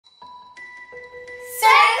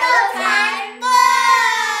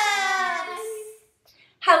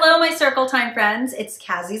Circle Time friends, it's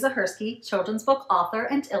Cassie Zahersky, children's book author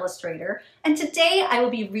and illustrator, and today I will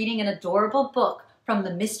be reading an adorable book from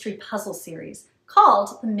the Mystery Puzzle series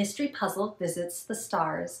called The Mystery Puzzle Visits the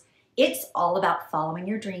Stars. It's all about following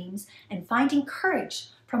your dreams and finding courage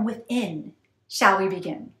from within. Shall we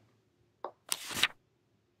begin?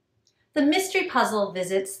 The Mystery Puzzle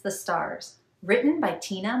Visits the Stars, written by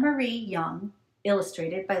Tina Marie Young,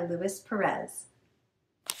 illustrated by Luis Perez.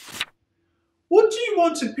 What do you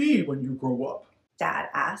want to be when you grow up? Dad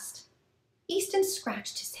asked. Easton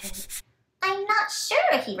scratched his head. I'm not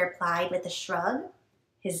sure, he replied with a shrug.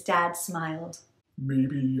 His dad smiled.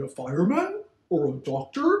 Maybe a fireman or a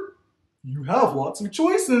doctor? You have lots of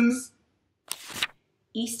choices.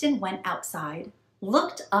 Easton went outside,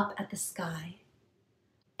 looked up at the sky,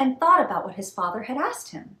 and thought about what his father had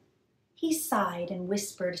asked him. He sighed and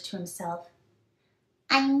whispered to himself,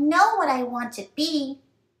 I know what I want to be,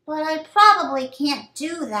 but I probably can't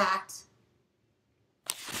do that.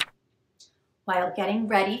 While getting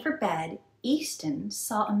ready for bed, Easton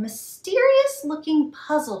saw a mysterious-looking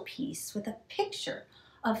puzzle piece with a picture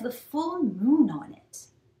of the full moon on it.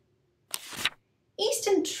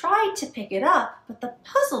 Easton tried to pick it up, but the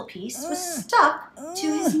puzzle piece was stuck to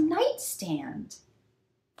his nightstand.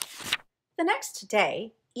 The next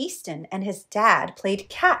day, Easton and his dad played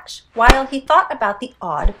catch while he thought about the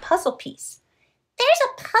odd puzzle piece. There's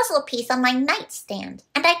a puzzle piece on my nightstand,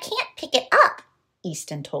 and I can't pick it up,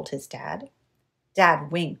 Easton told his dad.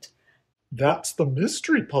 Dad winked. That's the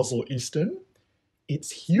mystery puzzle, Easton.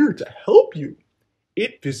 It's here to help you.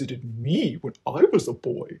 It visited me when I was a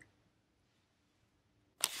boy.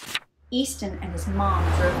 Easton and his mom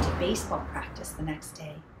drove to baseball practice the next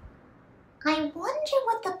day. I wonder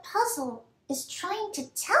what the puzzle is trying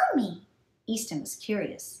to tell me. Easton was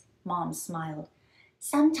curious. Mom smiled.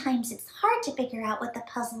 Sometimes it's hard to figure out what the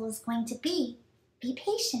puzzle is going to be. Be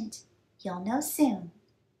patient. You'll know soon.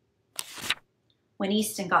 When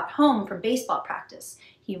Easton got home from baseball practice,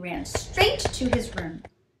 he ran straight to his room.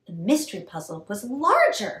 The mystery puzzle was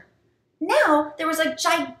larger. Now there was a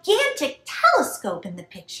gigantic telescope in the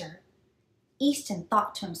picture. Easton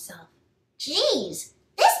thought to himself, Geez,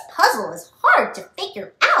 this puzzle is hard to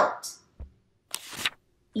figure out.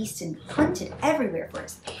 Easton hunted everywhere for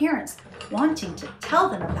his parents, wanting to tell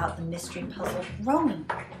them about the mystery puzzle growing.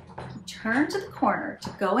 He turned to the corner to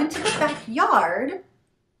go into the backyard.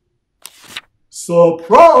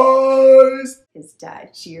 Surprise! His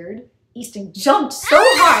dad cheered. Easton jumped so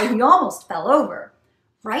high he almost fell over.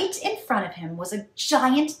 Right in front of him was a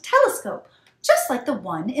giant telescope, just like the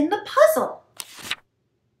one in the puzzle.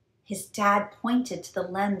 His dad pointed to the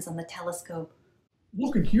lens on the telescope.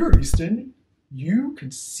 Look in here, Easton. You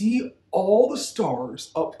can see all the stars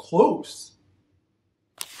up close.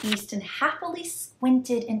 Easton happily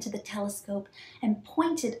squinted into the telescope and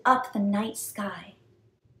pointed up the night sky.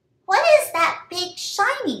 What is that big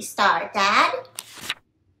shiny star, Dad?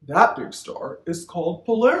 That big star is called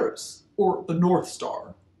Polaris, or the North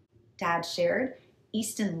Star. Dad shared.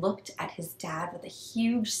 Easton looked at his dad with a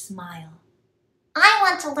huge smile. I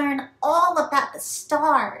want to learn all about the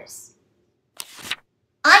stars.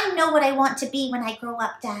 I know what I want to be when I grow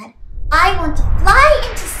up, Dad. I want to fly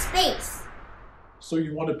into space. So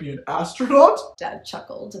you want to be an astronaut? Dad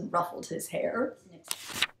chuckled and ruffled his hair.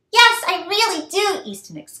 Yes, I really do,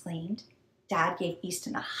 Easton exclaimed. Dad gave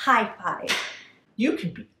Easton a high five. You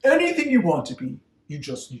can be anything you want to be. You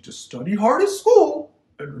just need to study hard at school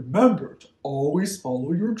and remember to always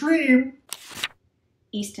follow your dream.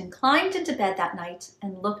 Easton climbed into bed that night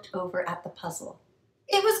and looked over at the puzzle.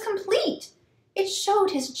 It was complete. It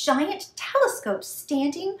showed his giant telescope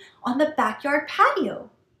standing on the backyard patio.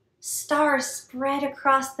 Stars spread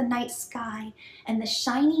across the night sky, and the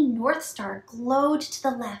shiny North Star glowed to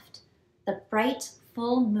the left. The bright,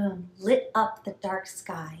 full moon lit up the dark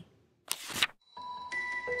sky.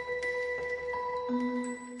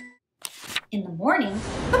 In the morning,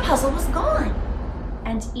 the puzzle was gone,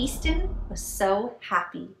 and Easton was so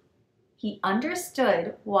happy. He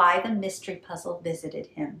understood why the mystery puzzle visited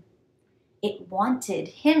him. It wanted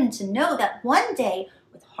him to know that one day,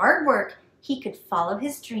 with hard work, he could follow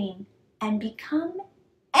his dream and become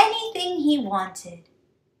anything he wanted.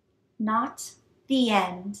 Not the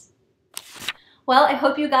end. Well, I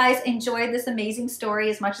hope you guys enjoyed this amazing story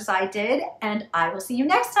as much as I did, and I will see you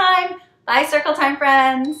next time. Bye, Circle Time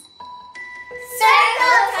friends.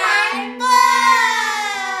 Circle Time! Bye!